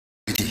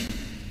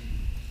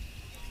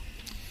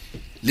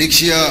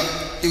Lexia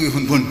iwi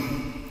Hunphun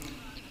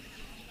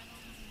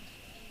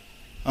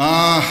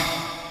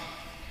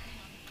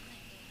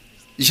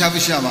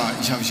Ishabishaba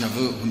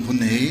Hunphun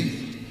ne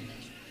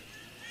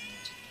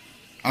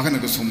Akana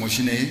ko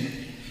somoshine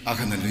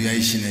akana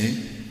luyaishine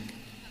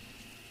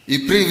I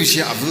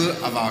previshi avu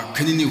ava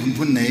kanini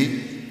Hunphun ne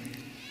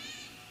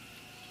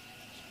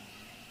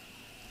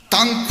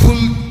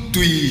Tangkul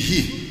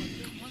tuihi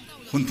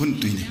Hunphun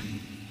tuine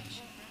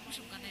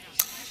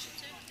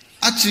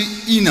Achi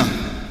ina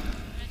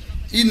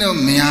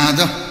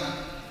meada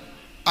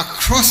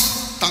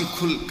across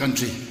Tangkul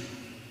country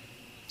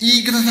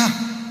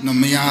Igrana no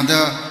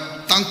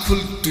meada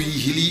Tangkul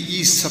tuihili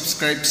I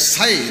subscribe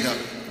side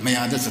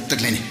meada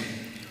sattakleni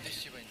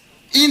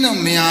ina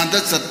meada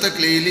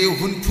sattaklele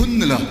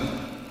Hunphun la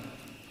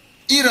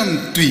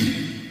iram tui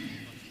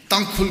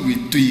Tangkul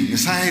wi tui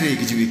ngasai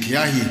ke jiwi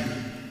khiahi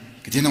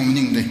ke tena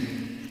muning de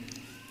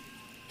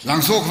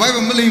langsok vai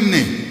ba malim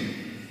ne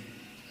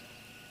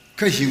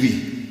ka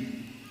hiwi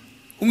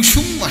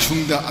Ungshung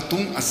washungda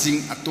atung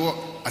asing ato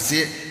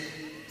ase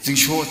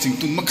zingsho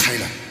zingtun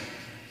makhaila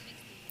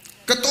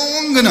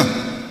katongana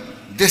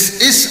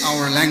this is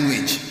our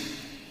language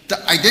to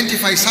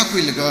identify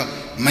sakwilaga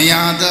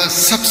mayada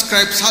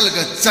subscribe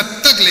salaga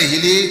chattagle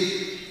hili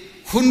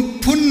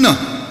Hunphunna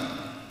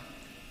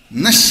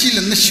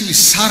nashila nashiwi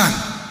saran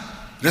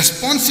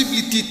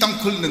responsibility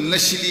tangkul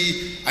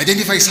nashili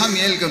identify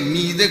samiel ga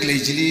midag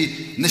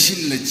lejili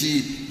nashin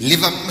lachi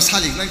live up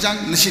masalik nang jang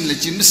nashin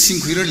lachi missing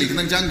khuirer lik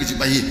nang jang gi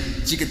bai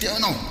chi ke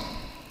tiano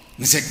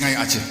nasek ngai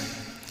ache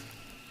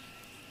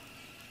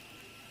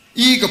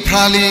I ga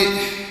prali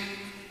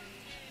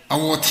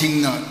awo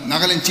thing na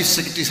Nagaland chief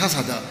secretary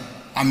sasada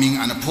aming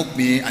ana phok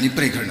me ani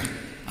breaker na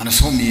ana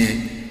somi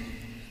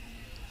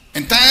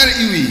entire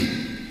iwi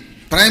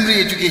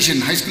primary education,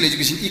 high school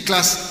education,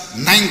 class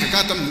 9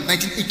 kakatam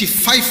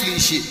 1985 li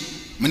si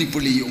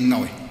Manipur li yung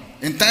nawe.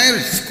 Entire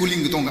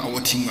schooling gitong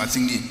awating nga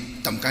singi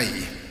tamkay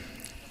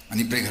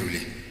ani pregaruli.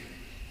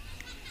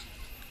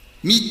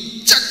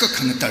 Mi chaka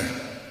khangatar,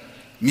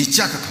 mi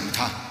chaka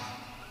khamtha,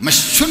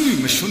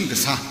 mashun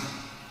gasa,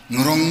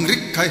 ngorong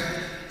rik kay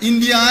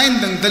India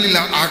and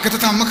dalila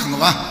akatata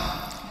makhangwa.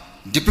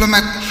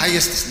 Diplomat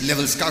highest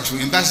levels kaksu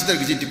ambassador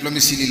giji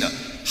diplomacy lila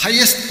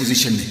highest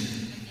position ni.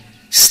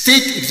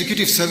 State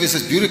Executive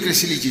Services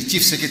Bureaucracy ji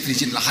Chief Secretary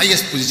ji la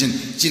highest position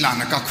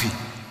jilana kakhui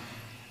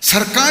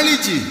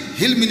Sarkari ji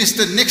Hill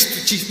Minister next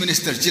to Chief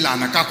Minister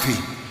jilana kakhui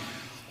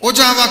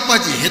Ojawakpa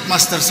ji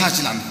Headmaster sa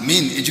jilan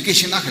main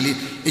education akhali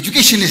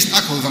educationist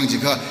akhawang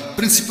jiga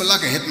principal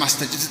aga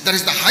headmaster that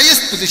is the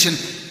highest position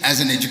as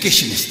an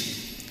educationist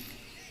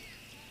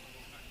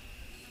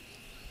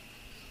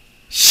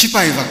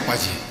Shipai wakpa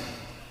ji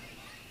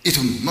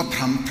itum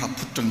mapram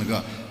praputang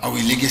naga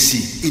awi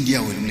legacy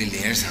India will only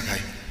layers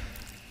hakai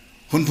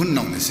Hunphun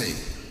now say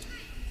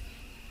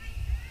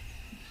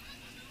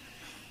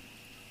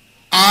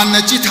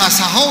Anachita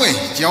Sahawe,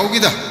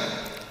 Jaugida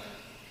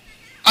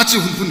Achi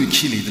Hunphun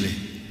Kilidle.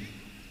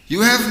 You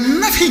have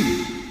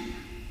nothing.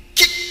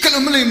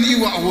 Kikalamale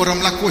you are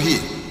Waram Lakohi.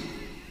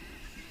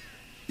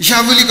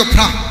 Ishaviliga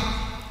pra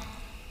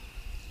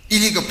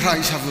Iliga pra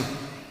Ishavu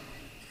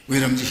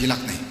Wiram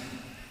Jihilakne.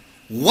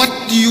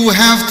 What do you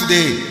have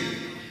today?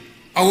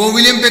 Our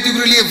William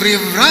particularly every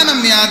rana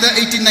meada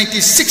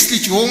 1896 li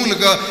chuhong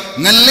laga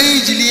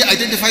ngalejili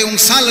identify ung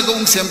salaga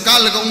ung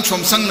semkalaga ung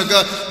chomsang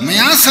laga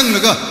mayasang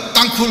laga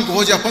tangkhul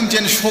goja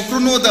pamchen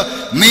shokruno da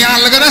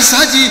mayalaga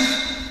saji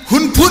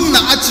Hunphun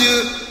na ach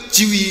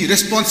jiwi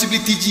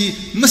responsibility ji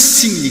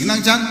masing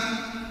nignang jang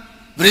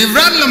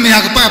brevan la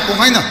mehaga pa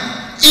pongaina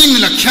in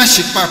la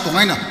khashik pa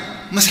pongaina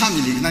masami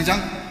lignang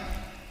jang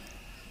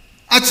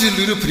ach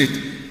Luira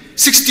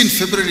 16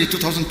 February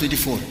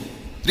 2024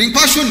 Ring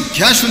pasun,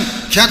 kya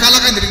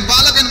kalakan ring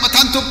balakan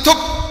matan tuk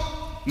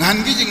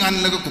ngan gi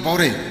ngan laga ko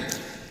paure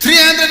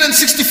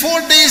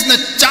 364 days na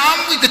cham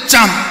wi ka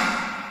cham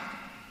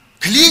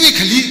khali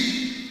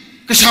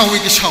ka shaw wi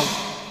ka shaw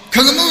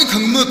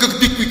khangma ka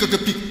pik wi ka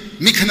pik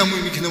mikhana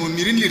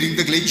mirin li ring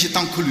dag lei shi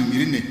tang khulu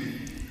mirin ne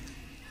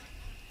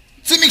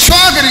so mik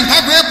shwa ga ring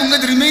pa ko punga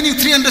the remaining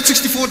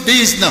 364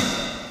 days na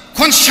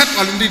kon shat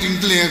alum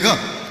ring lega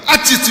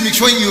achi mik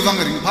shwa yu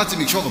wang ring pa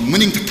mik shwa ga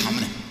muning ta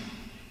thamne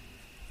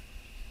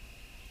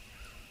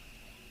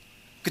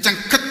Kacang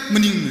kat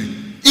mening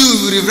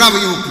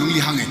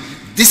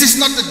this is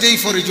not the day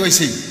for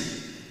rejoicing.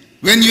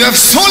 When you have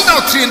sold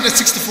out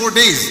 364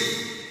 days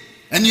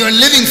and you are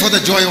living for the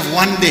joy of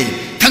one day.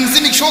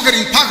 Tangzimik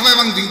shogaring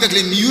pakawang ding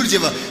dagle miur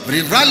jeva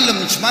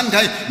rivralam shman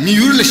guy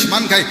miur le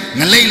shman guy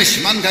ngalay le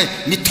shman guy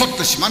mitot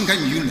le shman guy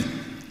miur ne.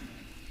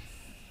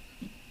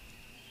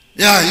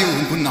 Ya you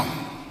Hunphun now.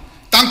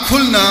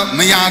 Tangkul na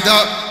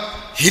mayada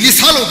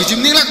Hilisalo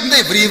gijimni lak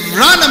ne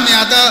rivrana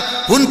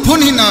meada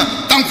Hunphun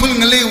hina tangkul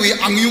ngalewi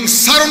angyung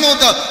sarno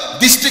da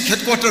district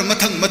headquarter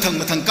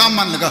matang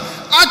kaman laga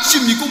achi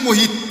miku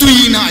mohi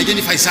tuina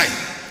identify sai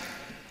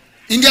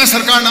India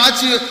sarkar na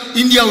achi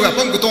India wa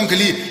pam gotong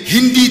kali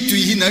Hindi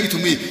tui hina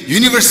itumi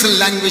universal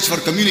language for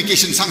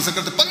communication sang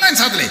sakar ta pangan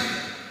sadle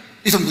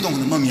itum gotong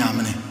na mamya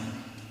mane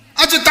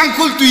je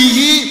tangkul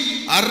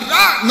tuihi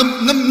ara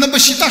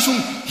nabashita shung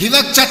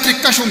hivak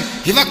chatrik ka shung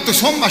hivak to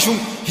som shung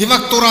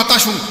hivak torata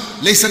shung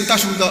lesan ta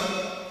shung da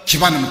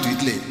khibanam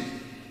tuitle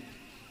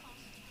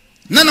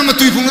nanam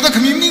tuipung da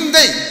khmimning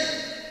dai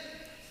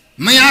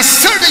maya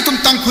sir dai tum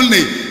tangkul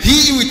ne hi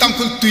wi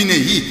tangkul tuine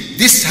hi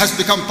this has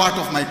become part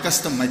of my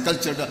custom my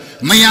culture da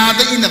maya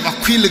da ina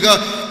bakhil ga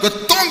ko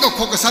tong ga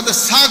khok sa da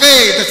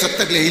sagai da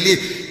chatak le hi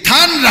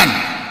than ran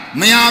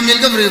maya mil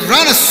ga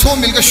rana so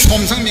mil ga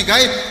shom sang mi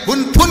gai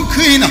Hunphun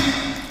khina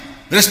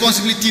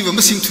responsibility wa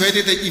masing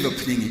thwede da iwa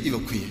phning iwa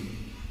khui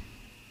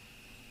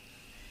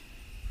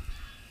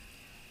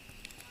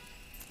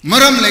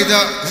maram leida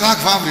zak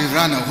fam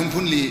rana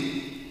Hunphun li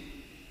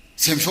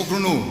sem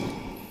shokruno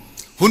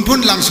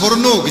Hunphun lang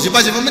sorno gijiba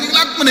jiba maning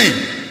lak mane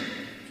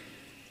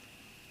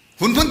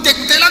Hunphun tek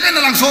tela ka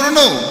lang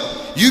sorno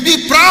you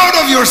be proud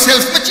of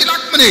yourself machi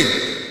lak mane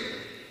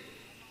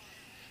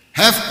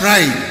have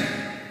pride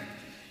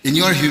in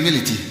your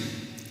humility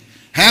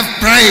have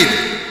pride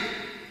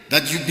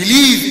that you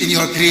believe in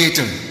your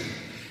creator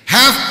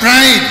have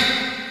pride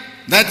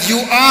that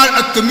you are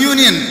a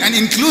communion and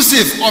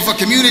inclusive of a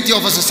community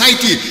of a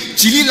society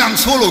chili lang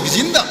solo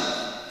gijinda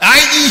I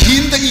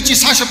hinda ichi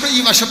sashapra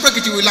iwa shapra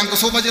kichi wilang ko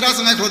soba jira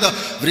sangai kroda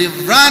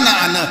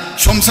vrana ana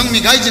shomsang mi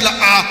gai jila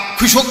a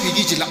khushok mi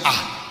gi jila a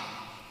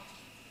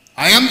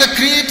I am the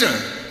creator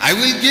I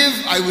will give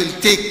I will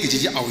take kichi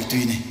ji awi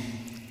tuine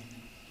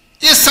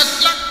ye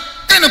sakla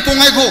kana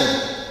pongai ko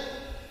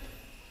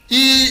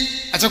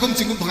I achakum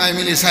chingum pangai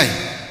mele sai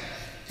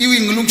I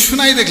wing lung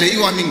shunai dekle I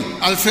waming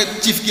Alfred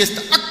chief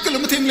guest akkel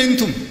mathim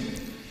lentum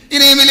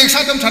ine mele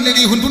sadam thanne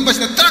ri Hunphun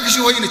basna trak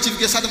shi hoine chief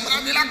guest sadam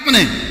ramilak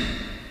mane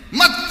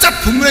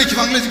Matap Humray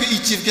Kivang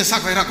Lake chief guest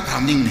Sakara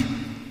Praming.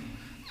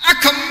 A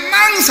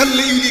command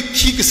suddenly you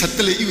kick a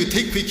subtle, you will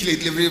take quickly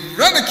delivery,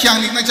 rather Kiang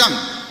Najam.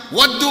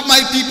 What do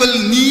my people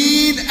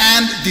need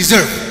and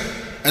deserve?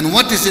 And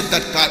what is it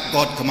that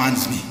God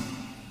commands me?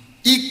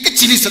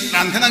 Ikachili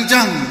Satan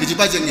Kanang, the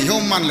Jibajang,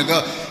 Yoman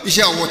Laga,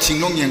 Isha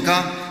watching Long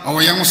Yanka,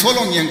 our young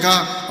Solong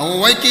Yanka, our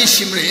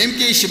Y.Shimray,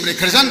 MK.Shimray,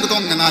 Kazan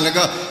Gudong and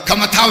Alaga,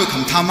 Kamatawi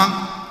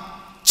Kamtama.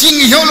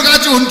 Jing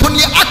Hyolga Hunphun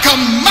Aka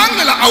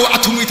Mangala our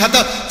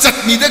Atumitata,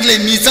 Zatmi Degle,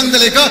 Mizang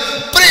Delega,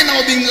 Brain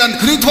of England,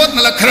 Kritot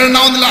Nala,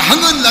 Karnaun La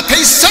Hangun La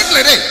Tay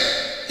Satlere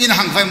in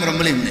Hunphun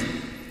Ramblin.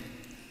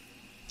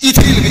 It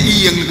will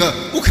be Yanga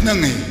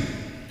Uknang.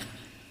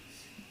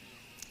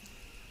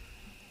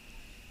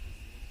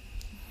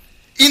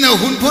 In a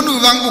Hunphun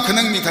Wang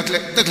Uknang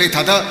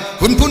Tada,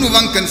 Hunphun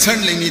Wang concern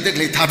Lemi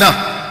Degle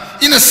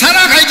Tada, in a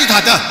Sarakaji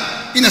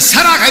Tada, in a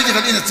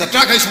Sarakaji, in a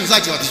Satraka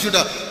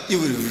Shunzaja, you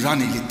will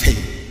run in the tail.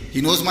 He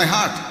knows my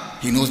heart,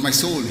 he knows my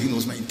soul, he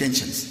knows my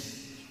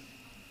intentions.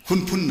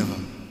 Hunphun never,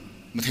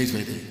 Mathais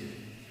Vede.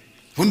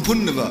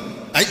 Hunphun never,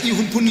 I eat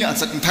Hunphun at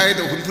certain tide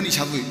of Hunphun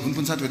Shavu,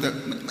 Hunphun Sat with the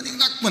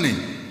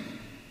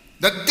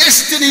The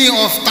destiny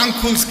of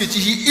Tangkul's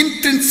Kichi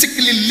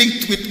intrinsically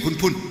linked with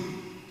Hunphun.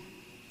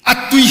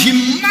 At to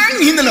him man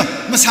hinala,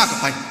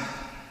 Masakapai.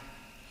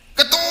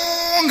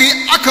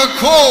 Katongi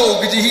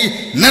Akako,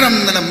 Kichi,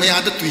 Naram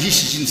Namayada to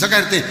Hishin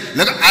Sakarte,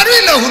 like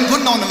Arila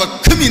Hunphun on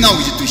a criminal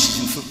with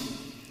Hishin.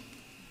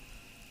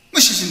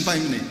 Mashin by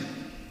me.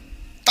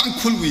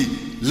 Tangkul we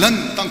learn,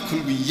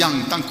 tangkul we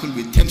young, tangkul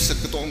we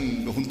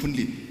Temsakatong, the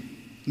Hunphunli,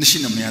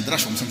 Nishina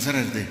Madrash on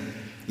Saturday.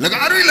 Like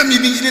Arila me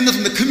being in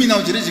the criminal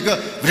Jerica,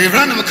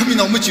 Revan of a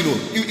criminal Machilo,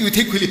 you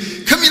take quickly,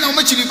 criminal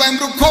Machili by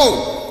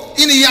Mbroko.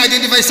 In the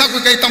identify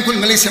Sakai Tankul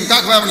Malaysian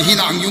Takwa and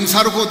Hina and Yung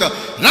Sarukoda,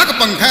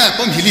 Rakapanka,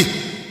 Pomhili.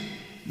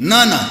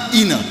 Nana,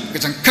 Ina,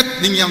 get a cut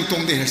Ningyang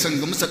Tong de Hersan,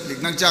 Gumsak,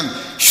 Nagjang,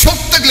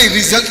 shockingly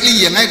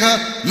resultly Yanaga,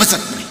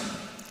 Masakni.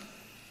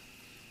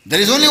 There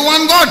is only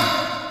one God.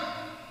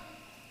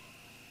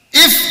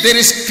 If there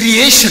is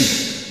creation,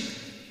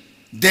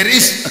 there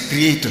is a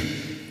creator.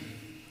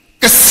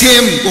 The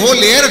same go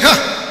lerga,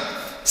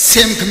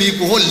 same kami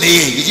go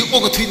le. You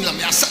go to them.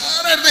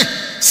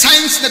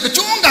 Science like a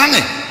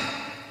chungang.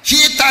 He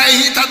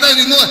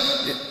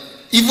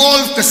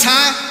evolved the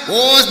sa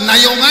was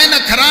Nayomana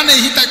Karane.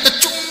 He the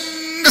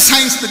chung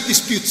science that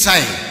disputes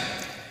side.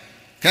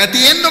 At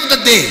the end of the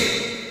day,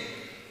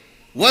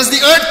 was the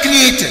earth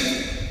created?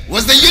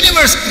 Was the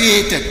universe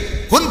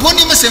created? Hunphun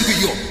ima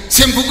sempuyo.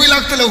 Sempukui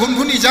lakte la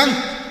Hunphun ijang.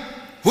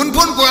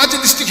 Hunphun ko aja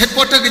district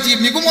headquarter ke ji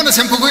migumona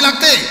sempukui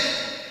lakte.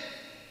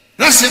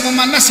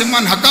 Raseman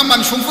naseman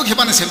hakaman shumfu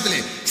khibana semple.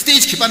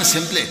 Stage khibana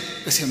semple.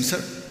 The same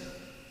sir.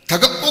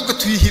 Thaga oka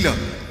thui hila.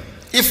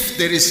 If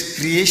there is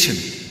creation,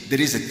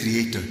 there is a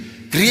creator.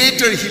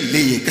 Creator hi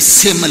leye ke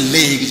sema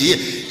leye ke ji.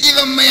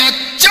 Iwa maya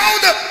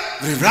chauda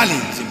vrevali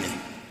ji.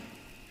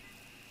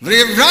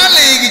 Vrevra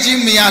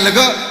Legi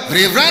Mialaga,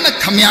 Vrevrana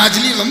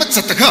Kamiajli,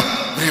 Vamatsataka,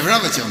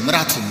 Vrevravach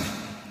Marathum.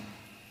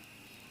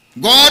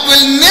 God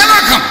will never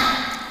come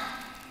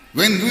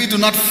when we do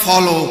not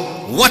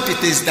follow what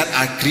it is that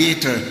our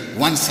Creator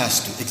wants us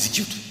to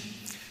execute.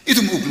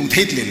 Itum Uglung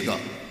Taitliga,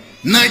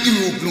 Nagi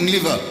Uglung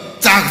liver,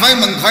 Tagvai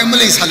Mangvai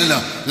Malays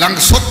Halila, Lang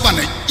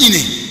Sotpana,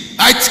 Ini,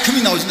 I'd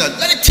coming out in that.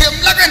 Let it tell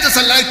Lagantas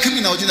a light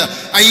coming out in that.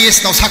 I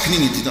yes now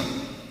happening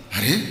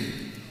it.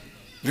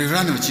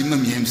 Rerano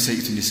Jimam Yam say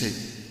to me say,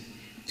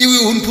 you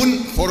will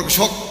put horror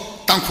shock,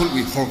 thankful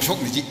with horror shock,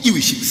 you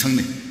wish it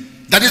Sunday.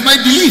 That is my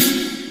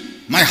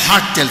belief. My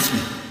heart tells me,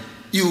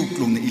 you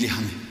gloom the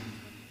Ilihang.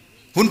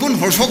 Hunphun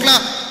horror shock la,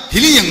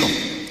 Hiliang.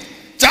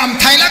 Jam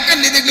Thailand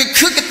and they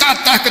cook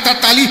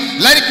Tali,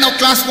 like now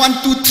class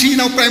 1, 2, 3,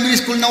 now primary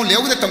school, now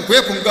Leo with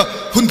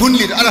Tamquepunga, Hunphun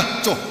lead,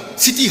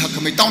 City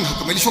Hakame, town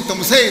Hakame, shock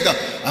them say the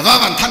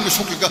Avavan Tango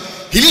Shoka,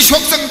 Hili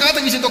shocks and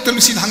gathering is Dr.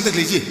 Lucid Hanga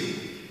Lady.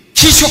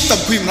 He shocked them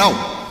queen now.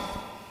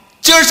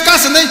 Church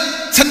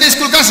Casane, Sunday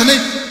school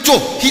Casane, Joe,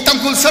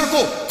 Hitamkul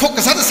Sarko,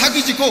 Kokasata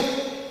Sakijiko,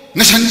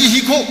 Nashanji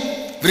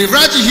Hiko,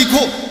 Rivraji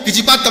Hiko,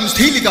 Ijibatam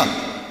Stiliga,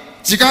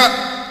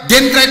 Zika,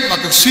 Dendrite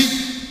Makasui,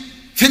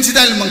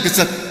 Fencidal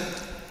Mankasat,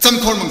 some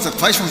cormons at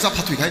 5 from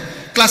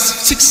Zapatukai,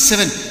 class 6,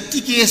 7,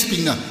 TKS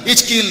Pina,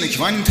 HK and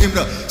Kwan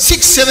Timber,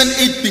 6, 7,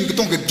 8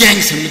 Pinkatonga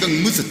gangs and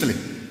Mudan Muzatale.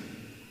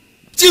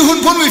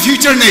 Hunphun with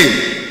future name.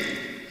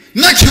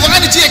 Not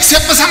humanity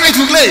except for Sangai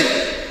to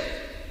play.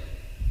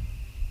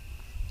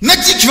 Not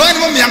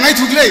Kiwan Yangai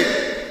to play.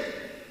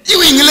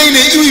 You in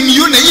Lane, you in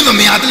Yuna, even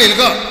me at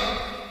Lelga.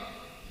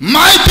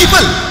 My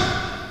people.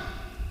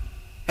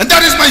 And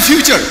that is my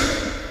future.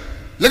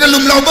 Let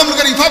alone Lobam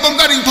getting Pabam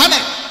getting Pana.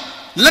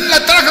 Let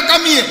Lataka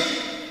come here.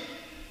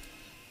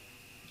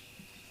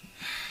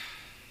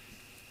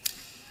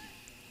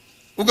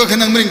 Uga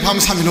can bring Pam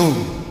Samino.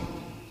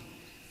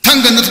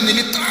 Tanga not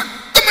nearly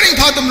bring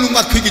Padam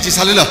Lumba Piggy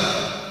Salilla.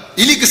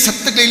 Ilika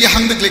Satakali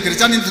hung the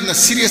Jan into the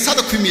serious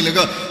other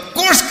Quimilaga.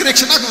 Course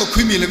correction of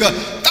Quimilaga,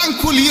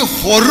 Tankuli,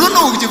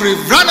 Horono,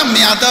 Rana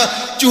Meada,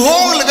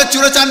 Juho, like a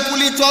Churachan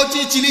Puli,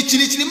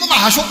 Chili,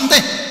 Mahashokte.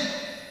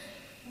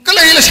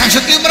 Kalila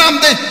Shashaki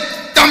Bramde,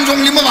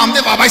 Tamjong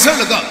Limamde, Baba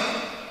Salaga,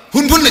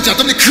 Hunphun the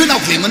Jatam, the Kuna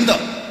Clemenda,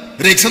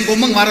 Rexon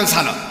Gomang Maran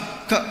Sala,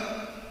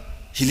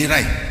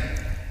 Hilirai,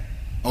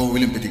 oh,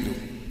 William Pettigrew.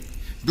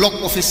 Block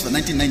office for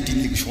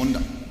 1919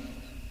 Shonda.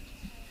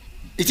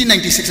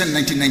 1896 and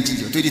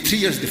 1990, 23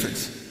 years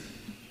difference.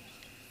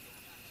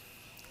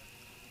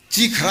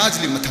 Ji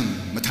Kharajli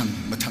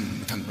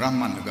Matang,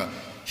 Brahman,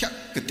 Hak,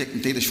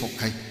 take the shock.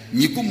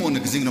 Mikumo, the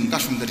Zingram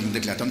Gashum, the ring the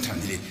Glatam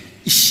Translate.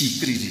 Is she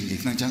greedy,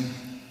 Niknajang?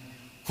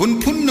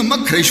 Hunphun the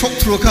Makre shock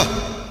through a car.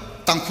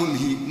 Tankun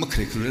he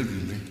Makre Kurel.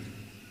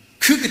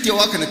 Cook at your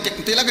walk and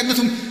take the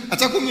Laganatum,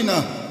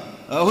 Atakumina,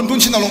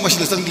 Hunpunchina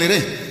Lomashila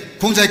Sanglere,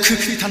 Ponzai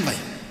Kuki Tanbai,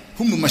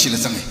 Humu Mashila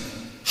Sangi,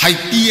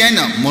 High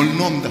Piana,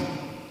 Molnomda.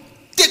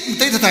 Take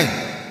the time.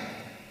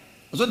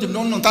 I don't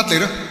know that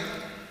later.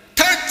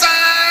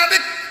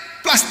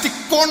 Plastic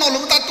corn all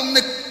of that on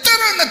the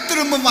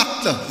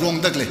Terranaturmamatla, wrong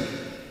dugly.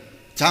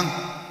 Jang,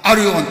 are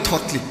you on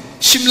totally?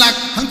 Shimlak,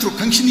 Huntru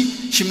Kanshini,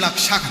 Shimlak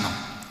Shakano.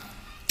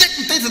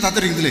 Take the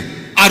other ring delay.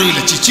 Are you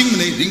a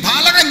Chimney, ring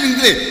Palak and ring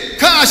delay?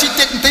 Kashi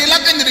take the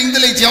Telak and ring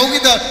delay,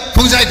 Jawida,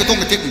 Ponzai the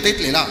Tonga take the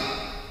Tetla.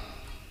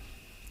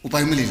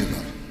 Upamili.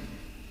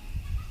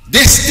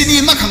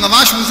 Destiny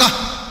Makangavashunza,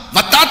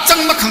 but that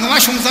Sang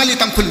Makangavashunzali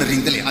Tankun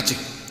ring delay.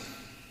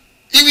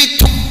 If we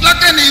took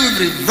like an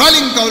every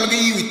rolling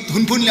Kaulgi with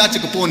Hunphun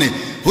Yachapone,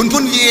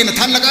 Hunphun and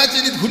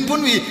Tanlagaji,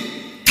 Hunphun we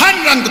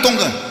Tanran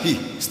Katonga, he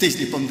stays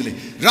the Pumdele,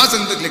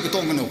 Razan the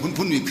Legatonga,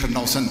 Hunphun we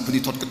Karnausan,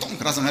 Punitot Katong,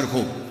 Razan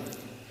Herho.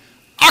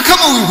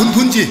 Akamo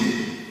Hunpunji,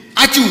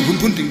 Achu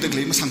Hunpun the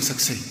Clay, Masang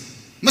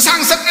success.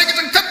 Masang success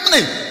and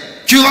company.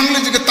 Kuang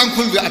Langa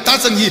Tankul,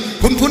 Atazan,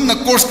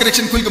 Hunpun, course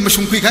correction, quick,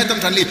 Mashum quick item,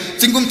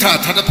 Singum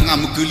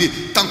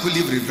Tradapangamukuli,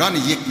 Tankuli, Rani,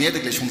 Yek, near the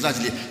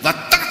Glashonzali, but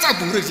Tata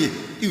Burji,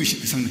 you wish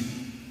it something.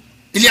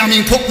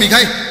 Iliaming Pok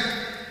Mikai,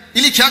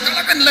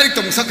 Ilichaka and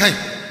Laritum Sakai,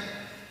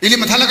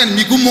 Ilimatalakan,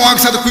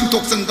 Migumoaxa, the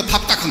Quintox and the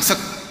Paptak Sak.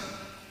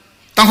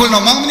 Tankul no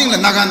mounting, the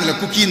Nagan, the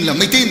Cookin, the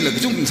Matin, the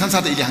Jung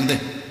Sansa Ilihande.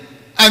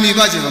 I'm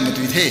imagine on the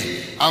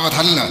tweet,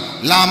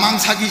 Avatala, La Mang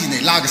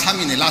Sagine, Lag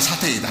Samine, La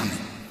Sate Dame.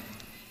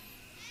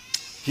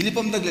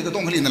 Hilipum the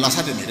Legadong in the La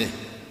Sate Mere.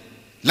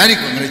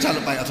 Larico,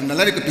 Marichalapa, Atuna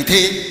Larico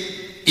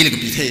Pite,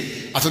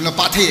 Ilipite, Atuna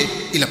Pate,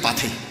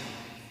 Ilapate.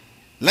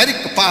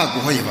 Laric Pa,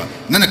 however,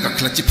 Nanaka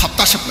Klachi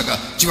Paptashaplaga,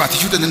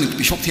 Jivati and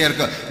Bishop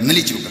Terga,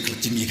 Nalijuka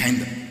Klachimi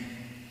kind.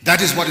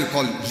 That is what we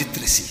call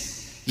literacy.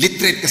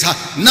 Literate Kasa,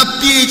 not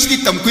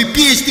PhD, Tamqui,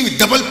 PhD with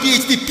double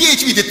PhD,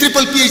 PhD, the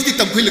triple PhD,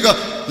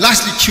 Tamquiliga,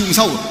 lastly,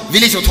 Chumsau,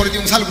 village authority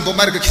on Salum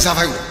Bomarga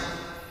Kisavago.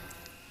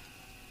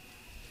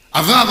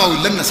 Avava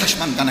will learn a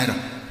Sashman Ganera.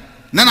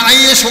 Nana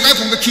I Shoga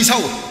from the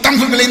Kisau,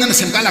 Tampulan and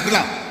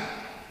Semgalakula.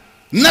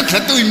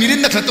 Nakato,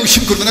 Mirin, Nakato,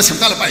 Shimkurana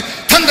Semgalapai,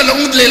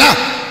 Tangalong Lela.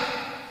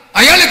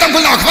 Ayale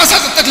Tampula, Kvasa,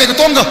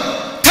 Tonga,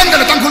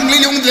 Tangala Tampul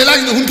Million, the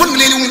line, the Hunpun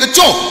Million, the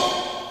Joe.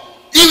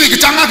 Iwi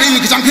Jamaka,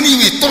 Iwi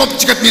Jankini, Torop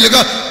Chikat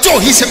Milaga, Joe,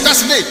 he said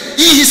that's the day.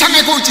 He sang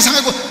a go,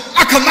 Chisango,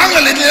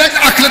 Akamanga,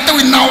 Aklata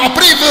with now a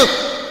brave.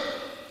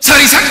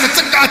 Sarisak,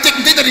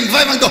 taking data in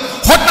Vivando,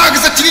 hot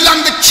dogs at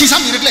Chilang, the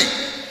Chisam relay.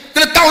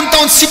 The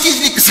downtown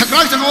cities,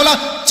 Sakral and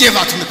Ola,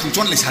 Jevat, the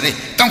Kuchon Lisare,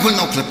 Tampul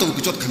no Plateau,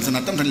 Kuchot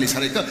Kansanatan and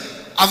Lisareka,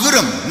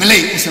 Avurum,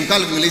 Malay,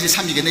 Samkal, Malaysia,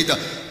 Samiganeta,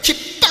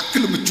 keep back to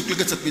the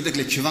Chukas at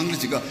the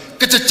Chivangliga,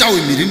 Kachachow,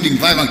 Mirinding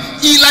Vivang,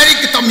 Eli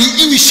Katami,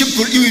 Imi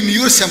Shipur, Imi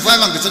Mur, Sam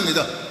Vivang,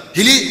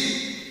 Hilly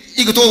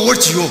이것도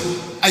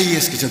월지요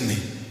IAS 그 전에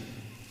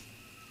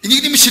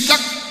이게 님 식락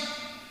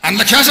안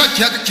나켜서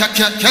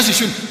캬시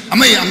슌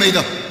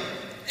아메이다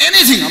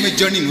anything 아메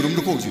journey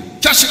물음도 고지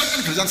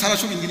캬시가 그냥 살아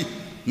슌 이게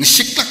니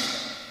식락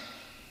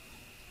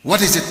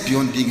what is it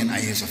beyond being an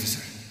IAS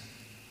officer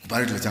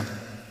구바를 들자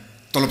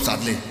돌업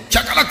사들레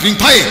캬가락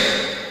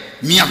빙파에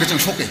미야 그정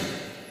쇼게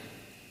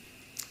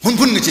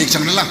혼분 그 제익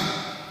장날라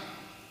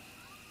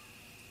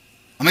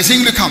아메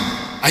생일에 감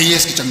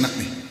IAS 그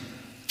장낙네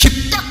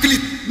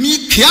킵딱클리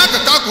미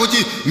피아가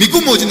까고지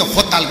미구모지는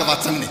호탈가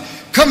왔잖네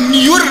그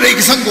미유를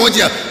레기상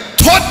고지야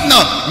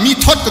톳나 미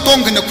톳가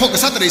동근에 코가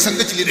사들에 이상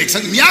그질리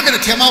레기상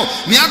미야가 테마오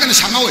미야가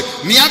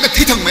상하오 미야가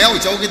티턱 마야오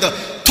저기다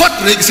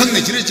톳 레기상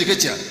내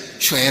지르지겠지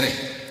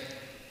쉐레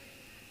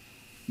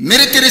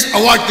मेरे तेरे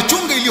अवार्ड के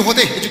चुंग गई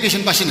होते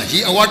एजुकेशन बाशिना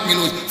ही अवार्ड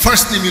मिलो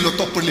फर्स्ट ने मिलो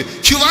टॉपर ले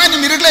क्यों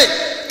मेरे ले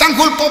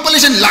तंगुल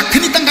पॉपुलेशन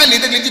लाखनी तंगा ले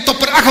दे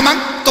टॉपर आखमांग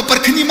टॉपर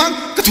खनी मांग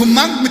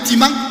कथुमांग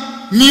मतीमांग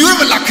मियोर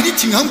में लाखनी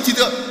थिंगम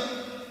तिद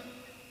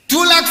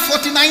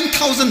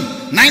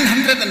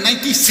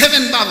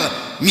 249,997 बाबा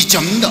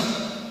मिचमदा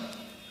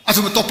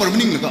असुम टॉपर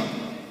मनिंग लगा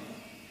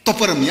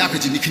टॉपर मिया के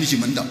जिनी खनी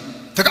जिमंदा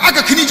तक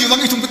आका खनी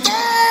जिवांग तुम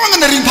तोंग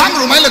न रिंग भांग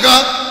रोमाई लगा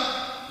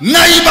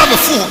नाई बाबा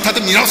फु थाद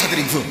मिराव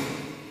सादरिंग फु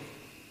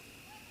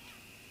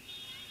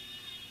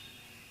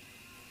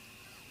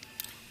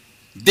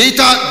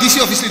Data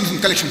DC office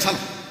collection sal.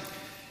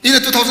 In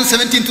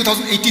 2017,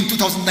 2018,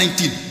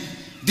 2019,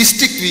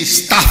 district we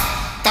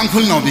staff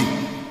tangkhul nobing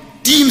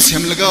teams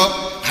hem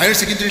laga higher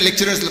secondary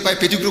lecturers lapai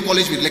pedigree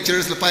college with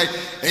lecturers lapai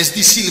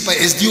SDC lapai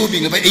SDO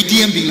bing lapai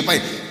ADM bing lapai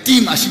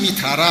team ashimi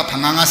thara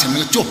phanganga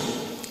semel cho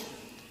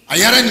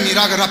ayaran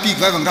mira ga rapi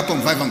vaivang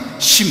rapong vaivang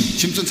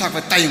shimchun sak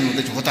va tayang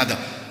lo de hota da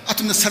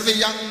atumna survey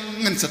yang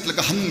ngan sat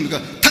laga hang laga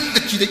thang da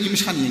ki de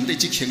imshan yeng de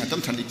chi khenga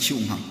tam than de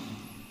khiung hang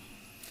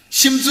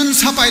심준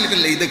사바일가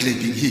레이덕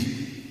레빙히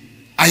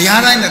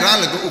아야라인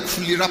라르가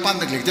우쿨리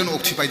라판다 레전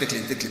옥티바이다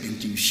레이덕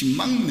레빙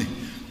심망네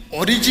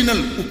오리지널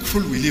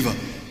우쿨 윌리바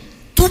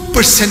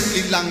 2%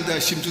 일랑다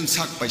심준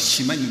삭바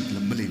심만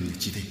럼블레니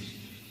지데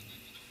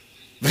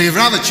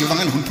브레브라바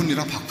지방은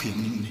훈푼이라 바쿠이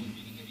문네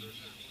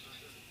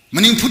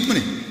머닝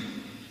풋문네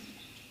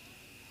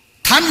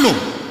탄로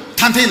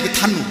탄테일 그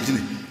탄로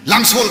지네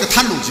랑소올 그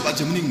탄로 지바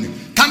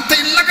점닝네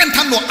탄테일 라간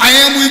탄로 I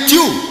am with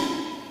you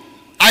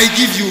I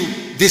give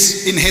you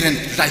this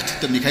inherent right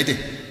to Mikaide.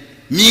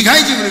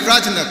 Mikaiji will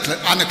rajin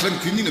an a clan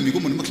queen of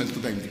Migum and Muklan to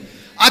Bang.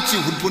 Achi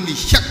would put the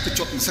Hak to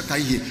Chok and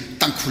Sakai,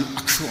 Tankul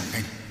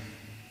Akron.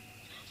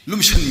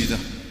 Lumshan either.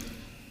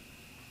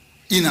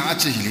 In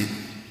Achi,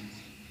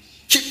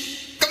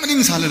 come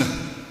in Salana.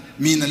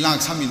 Mean a lag,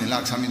 some in a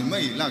lag, some in a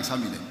may, lag,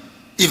 some in a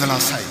Evala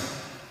Sai.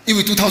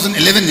 Even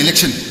 2011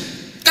 election.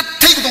 That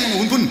take it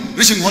on Hunphun,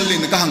 reaching Holly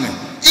in the Gahanga.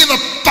 Eva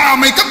Pa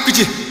make up with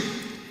you.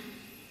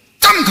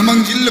 Come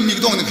among Jillam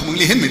Migdon and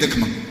Kamali Hen made the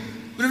command.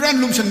 We ran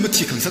Lumshan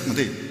Muti consult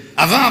day.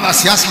 Avava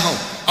Siasao,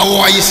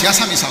 Awai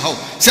Siasami Sao.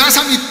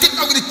 Siasami take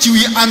out the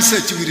Chewy answer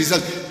to the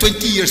result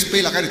 20 years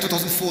pay like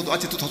 2004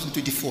 to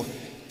 2024.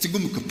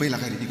 Zigum pay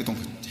like I don't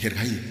hear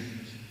high.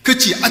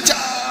 Kuchi Acha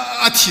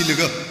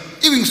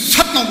Achilaga, even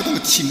shut down the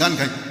Chingan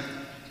guy.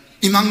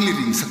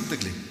 Imangli in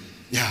Saturday.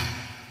 Yeah,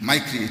 my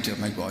creator,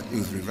 my God, you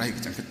will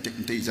rewrite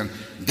and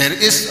there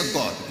is a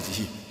God.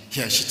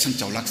 Here she sent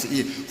Jolax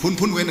e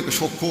Hunphun when a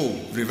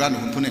shoko, Rivan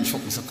Hunphun and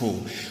Shok Sako.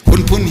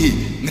 Hunphun he,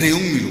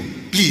 Reumilo,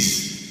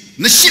 please.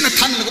 Nashina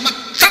Tanlama,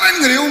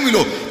 Taran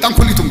Reumilo,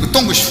 Tankulitum, the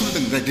tongue shoot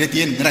and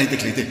Radian right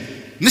declared.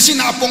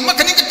 Nashina upon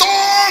Makanik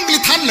Tongli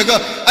Tanlaga,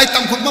 I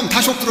tankul Mum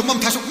Tashok to Mum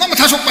Tashok, Mama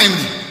Tashok by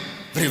me.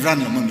 Rivan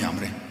Mum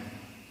Yamre.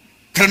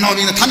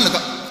 Karnavi the Tanlaga,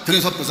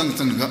 Prince of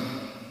Zanga.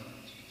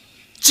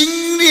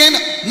 Jinglian,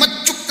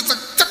 Machuk.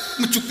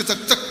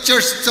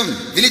 Church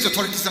village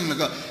authority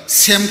sangaga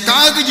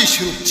semka gi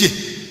shurupchi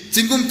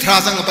jingum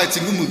thrasang lapai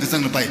jingum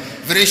mugasang lapai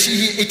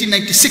vereshi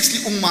 1896 li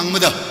ungmang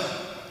mada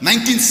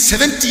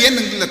 1970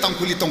 en la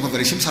tamkuli tong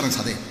vereshim sarang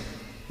sade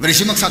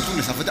vereshim mak satun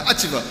le safada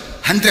achiba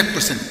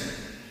 100%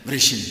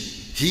 vereshim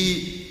hi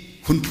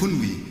hunphun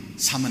wi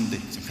samande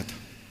jangkata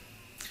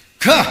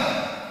kha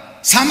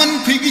saman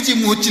phigi ji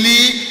muchli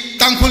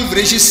tangkul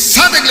vereshi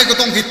sadek le ko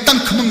tong gi tang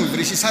khmang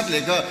vereshi sad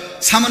le ga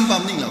saman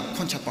bamning la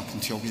konchak pa phun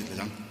thiogi le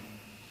jang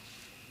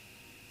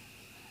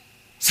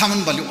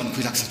Saman Bali on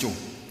Kuilaksajo.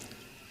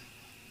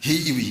 He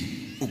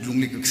iwi,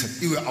 Uglunglik,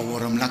 iwi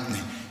awaram lakne.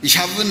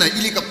 Ishavana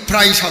ilika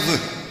prize have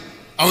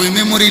our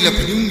memory la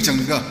Pung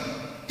Janga.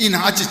 In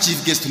Hachi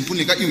chief guest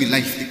Humpunika, iwi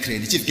life the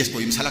crane, chief guest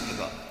for him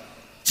Salaka.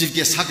 Chief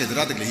guest Hacket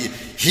radically.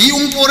 He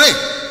umpore.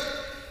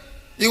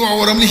 You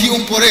are only he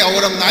umpore,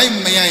 our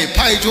nine may I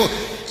pie.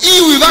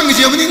 Iwi Wang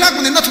Germany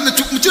Lakan and not from the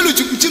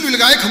Chukmuchulu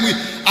guy come with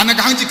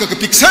Anaganji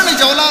Pixana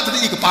Jola to the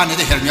Ikapana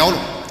de Hermiolo.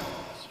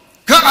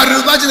 Ka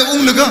Arubajin of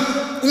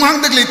Unlaga.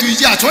 Umang the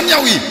Letuja,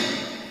 Chonyawi,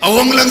 a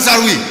Wonglang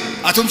Sarwi,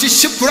 Atomshi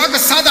Shipuraka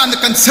Sada and the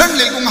concern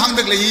like Umang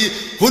the Lay,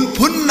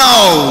 Hunphun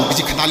now, which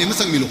is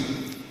Kanalimasangilo.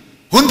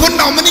 Hunphun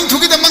now, meaning to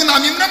get among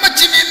them,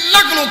 Namachimi,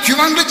 Laglo,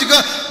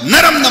 Kuvangajiga,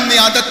 Naram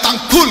Nameada,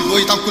 Tankul,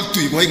 going Tankul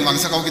to going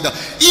Wangsakogida,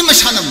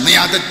 Imashana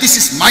Meada, this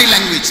is my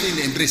language in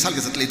the embrace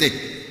Algas at Late.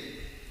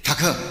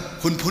 다가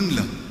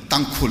혼푼라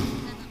땅쿨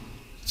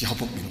지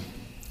합법 미로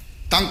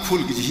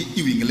땅쿨 기지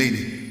이윙 레네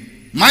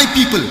my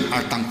people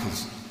are 땅쿨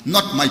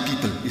not my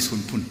people is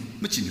혼푼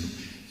맞지요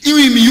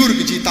이위 미유르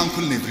기지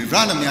땅쿨 네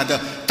브라나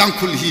미아다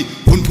땅쿨 히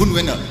혼푼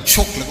왜나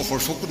쇼크라고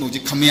호쇼크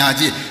노지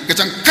카미아지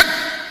그장 컷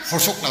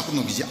호쇼크라고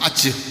노기지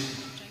아치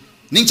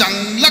닝장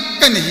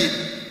락간히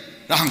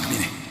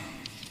라항크미네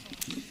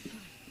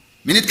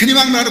미닛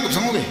크니망 나르고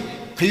상호게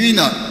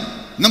그이나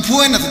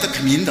남푸에나 더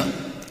카민다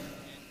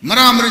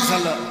마라마르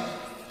살라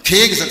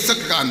계획에서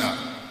썩가 안나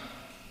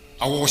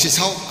아오시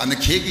사오 안나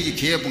계획이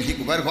계획봉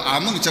히고 바르고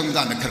아멍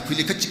정무다 안나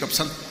칼쿨리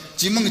같지급상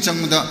지멍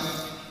정무다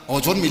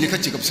어존 밀리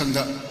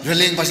같지급상다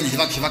releng 바신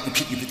히박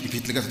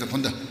pit리가 더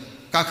본다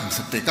까금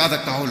섭대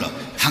까다 까올라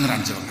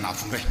항란 저건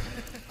아픈래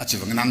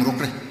아치번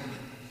낭록래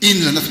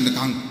인는 나쁜데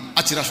강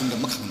아치라 순다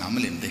막하고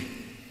남을랜데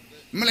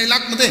말이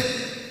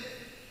락무데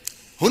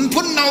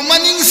Hunphun now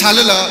maning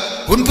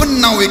salala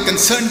Hunphun now we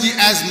concern ji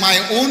as my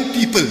own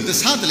people the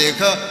sadle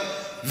ka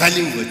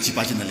value wa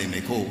chipajin le me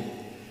ko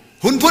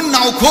Hunphun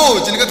now ko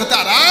jinga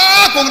ta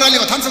ra kongra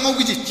le tan sang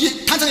ogi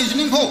ji tan sang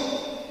ji ko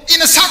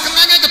ina sak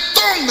na ga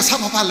tong na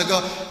sa pa la ga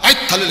ai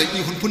thal le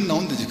i Hunphun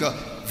now de ka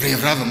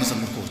vrevra ma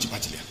sam ko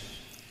chipajile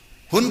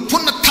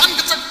Hunphun na tan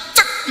ka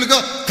chak le ga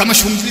kama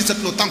shungli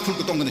chat lo tang phul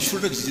ko tong na shur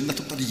ga ji na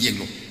tok ta yeng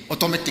lo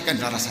automatic kan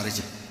ra sa re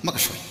ji ma ka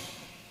shoi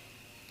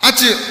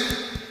achi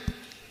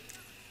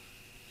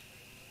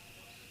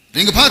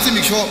링그 파트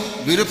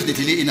미쇼 루이라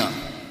프디틸리 이나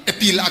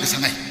에필 아가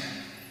상하이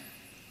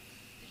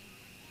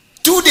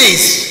 2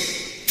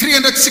 days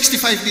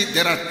 365 days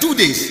there are 2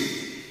 days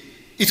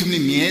이tum니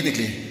미에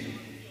데클레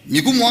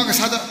미구 모아가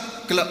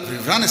사다 클라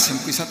브라나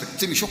셈쿠이 사다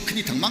쯤이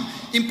쇼크니 탕망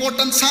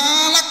important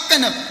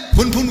살락가나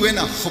훈푼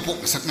왜나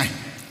호복 saknai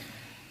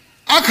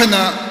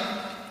아카나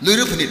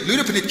Luira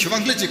Punit,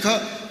 Chivangla,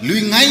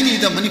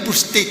 Luingaini, the Manipur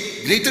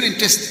state, greater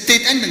interest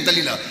state and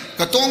Dalila,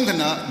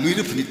 Katongana,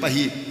 Luira Punit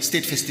Pahi,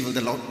 state festival, the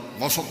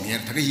Wasok near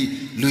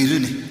Tagahi,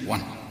 Luiruni,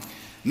 1.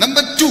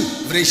 Number 2,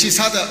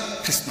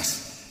 Vreshisada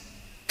Christmas.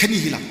 Kani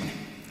Hilakman.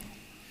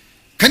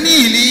 Kani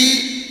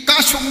Hili,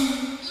 Kashum,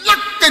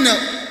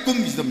 Lakana, Kum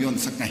is the Mion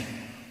Saknai.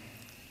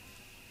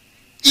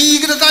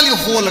 Eager Dali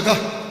Holaga,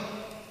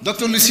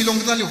 Dr. Lucilong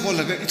Dali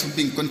Holaga, it will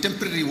be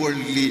contemporary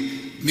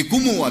worldly.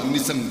 Mikumu wal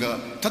misanga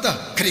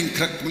tada kring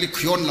krak muli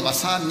khyon la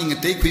wasa ning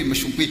te kui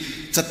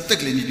mashungpi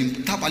chattak le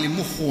ni ta pali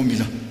mu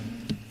homila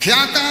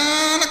kya ka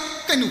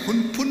kan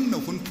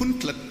hunphun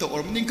klat to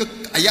or ning ka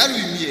ayaru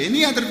mi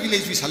any other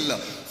village we salla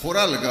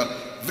hora laga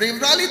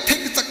vrevali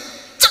thek chak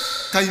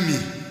kai mi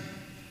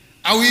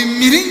awi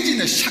mirinji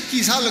na shaki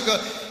salaga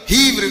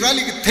hi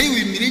vrevali ke thei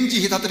wi mirinji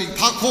hi tatri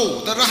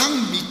phakho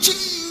darahang mi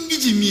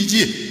chingiji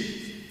miji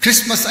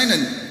Christmas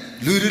ainan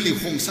luirili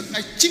hong sak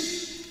ai ching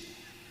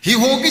He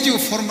hoki ju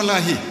formula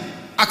hi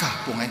aka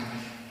pongai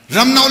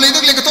ramnau le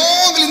dok le ka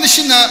tong lin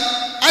shina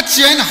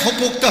achian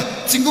hopokta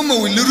chinguma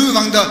wi luru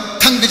wangda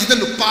thangde da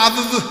lupa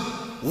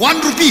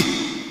 1 rupee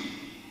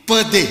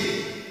per day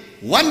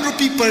 1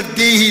 rupee per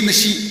day hi na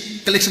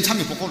shi collection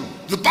chami pokolo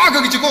lupa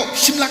ga gi ko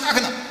Shimla ka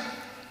kana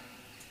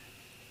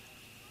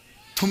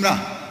thumra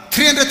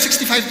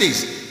 365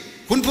 days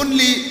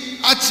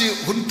hunpunli achi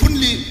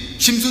hunpunli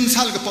shimjun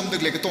sal ga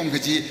pomdek le ka tong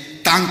ji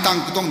tang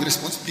ka tong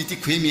responsibility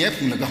khwemi e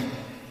phunglaga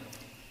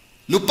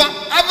Lupa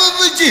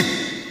ababuji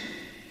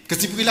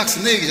Kasipilak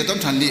snake is a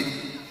Domtanli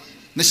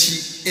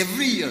Nashi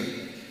every year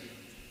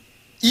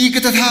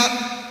Ikata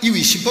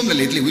Iwi Shipom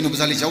lately, we know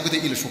Zali Jauka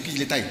il Shoki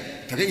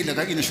Letai, Taka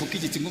Ilaka in a Shoki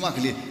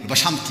Tingumakli,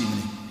 Basham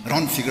Timini,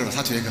 round figure of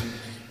Saturaga.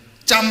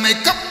 Jam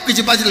make up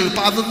Kijabajal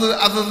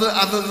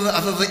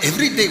other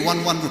every day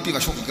 1 rupee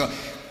Shoka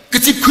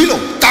Kasip Quilo,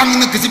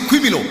 Tang Kasip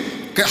Quimilo,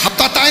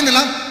 Haptata in the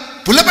land,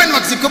 Pulapan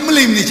Maxim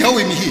Kamulim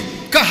Nijawi.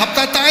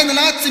 Hapta tayo na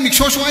lahat, si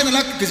Miksosho ay na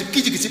lahat,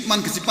 kisipan,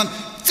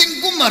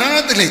 Tsingkum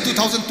marana tala,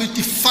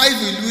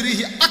 2025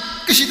 lurihi,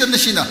 akashita na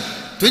siya na,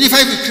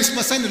 25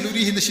 Christmas ay na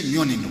lurihi na siya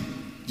myoning no,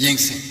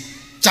 yengse,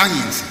 chang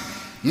yengse.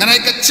 Ngaray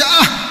ka cha,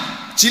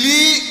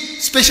 chili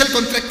special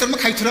contractor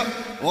makaitura,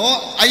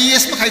 o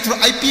IES makaitura,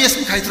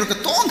 IPS makaitura, ka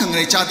toong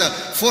ngaray cha da,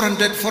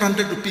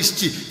 400 rupees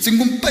chi,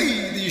 Tsingkum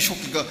pay di shok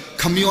ka,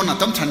 kamyon na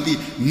tam chandi,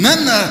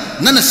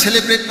 nana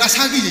celebrate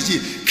rasagi ji,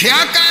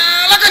 kaya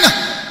kalaka na,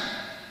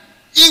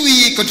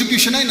 Iwi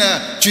contribution ay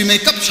na chui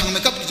makeup shang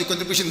makeup ji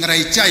contribution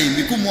ngarai chai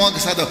miku mo ga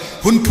sa da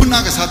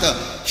hunphuna ga sa da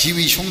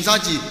hiwi shongza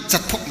ji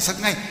chathok sak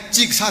ngai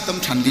chi sa tam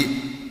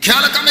thandi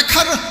khyala ka me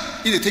khar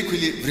ide thei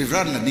khuli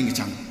rivran la ning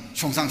chang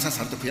shongsang sa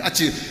sar to phi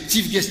achi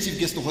chief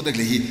guest to hodak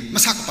le hi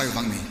masak pa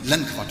wang ne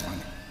lan khawat wang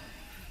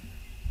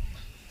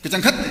ke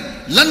chang khat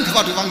lan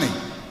khawat wang ne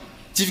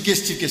chief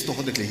guest to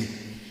hodak le hi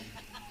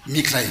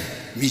Miklai,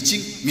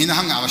 meeting,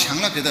 Minahang, our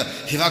Shangla, the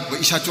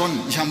Hivak, Isha John,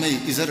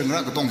 Ishamay,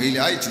 Izaranga, Dong Hilly,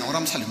 and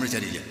Oram Salim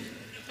Retail.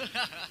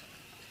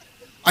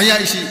 Aya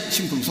is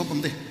Shimkum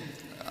Sopum de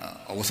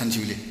Osan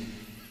Julie.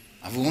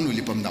 I've won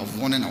Willipum, I've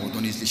won and I would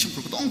only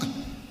Shimkum Dong.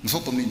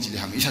 Sopum in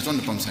Chiliham, Isha John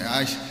the Pumps,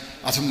 I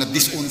assume that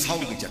this owns how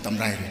we get them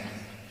right.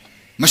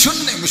 Mashun,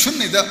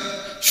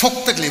 the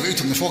shock the glave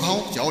to the shock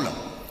how, Jaula.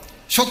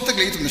 Shock the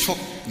glave to the shock,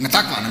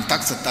 Natakman and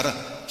Taxatara.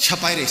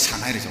 샤파이레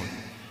상하이레 저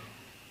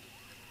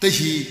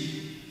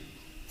대히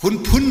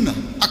혼푼나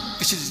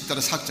악듯이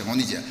따라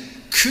삭정원이지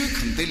그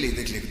컨텔레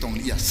데클레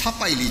동리야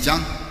사파이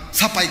리장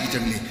사파이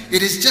기장리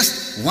it is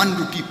just 1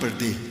 rupee per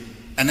day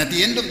and at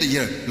the end of the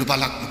year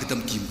lubalak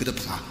makdam kim kada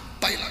pha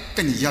pailak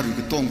kan yaru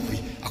ko tong kui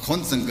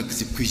akhon sang ka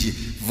kisip kui ji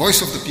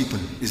voice of the people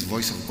is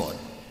voice of God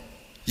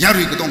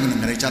yaru ko tong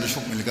na char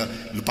shok melga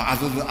lupa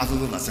adu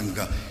la sang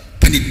ka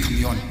panik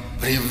kamyon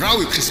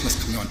rawi Christmas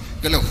kamyon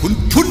kala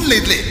hunphun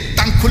ledle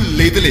tangkhul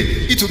ledle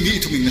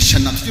itumi na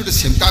shanna tu de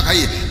semka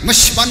khai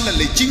mashban la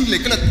le jing le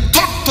kala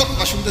thot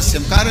kasum de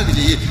semka ra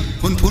ji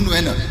hunphun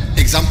wena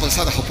example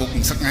sa da hopok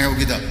sak ngayo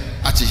gida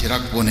achi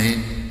hirak bone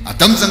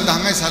adam jang da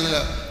ngai sal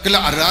kala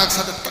arak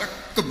sa da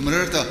trak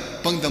mer da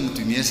pangdam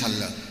tu me sal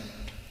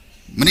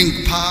mning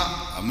pha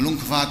amlung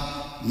khwat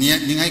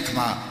ningai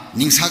khma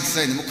ningsak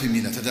sai mo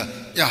khimi na tada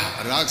ya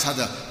rak sa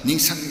da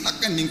ningsang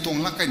lakkan ning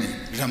tong lakkan ni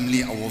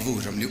ramli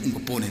awu ramli ung ko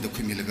pone da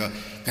khimi laga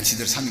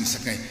consider saming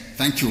sakai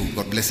thank you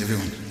god bless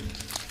everyone